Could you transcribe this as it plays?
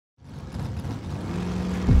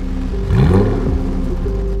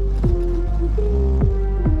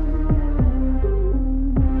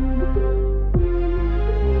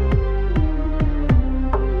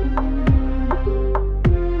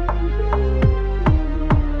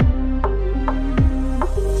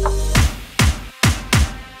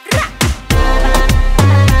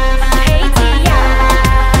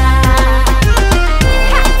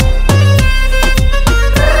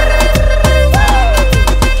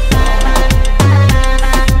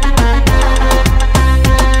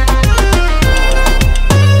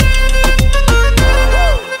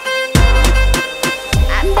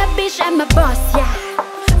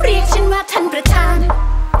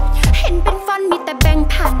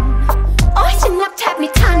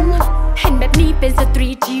เป็นสตรี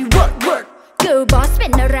ที่ work girl boss เป็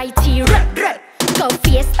นอะไรที่เลิศก็เ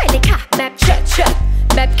ฟียสไปเลยค่ะแบบเชิด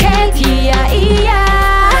แบบแค่ที่อยา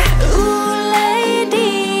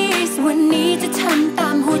ladies วันนี้จะทำตา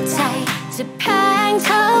มหัวใจจะแพงเ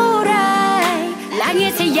ท่าไรและเงี้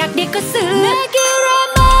ยถ้าอยากเด็กก็ซื้อ Make it rain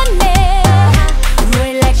money รว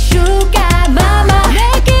ยlike sugar mama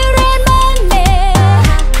Make it rain money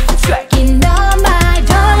Tracking all my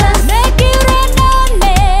dollars Make it rain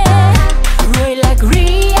money รวย like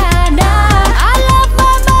Rihanna I love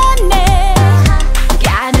my money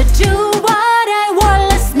Gotta do what I want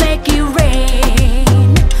Let's make it rain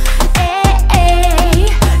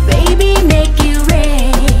Baby make it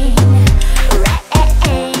rain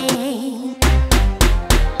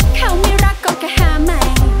เขาไม่รักก็แค่หาใหม่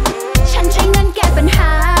ฉันใช้เงินแก้ปัญห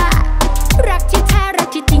ารักที่แท้รัก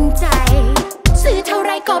ที่จริงใจซื้อเท่าไ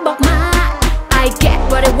รก็บอกมา I get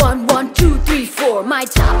what I want 1 2 3 4 My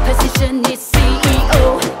top position is CEO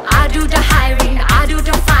I do the hiring I do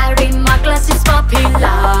the firing My glass is popping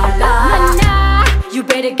la la Mana You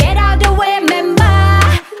better get out the way member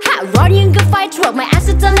Hot run ยังก็ไฟถ่วง My ass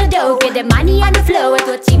is on the dough Get the money on the flow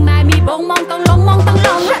ตัวจริงไม่มีบงมองต้องลงมองต้องล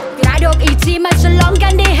งกระโดดอีกทีมาฉลองกั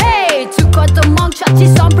นดิ Hey ทุกคนต้องมองช็อตที่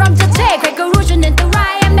ซ้อมพร้อมจะเทใครก็รู้ฉันนั้นตัวไร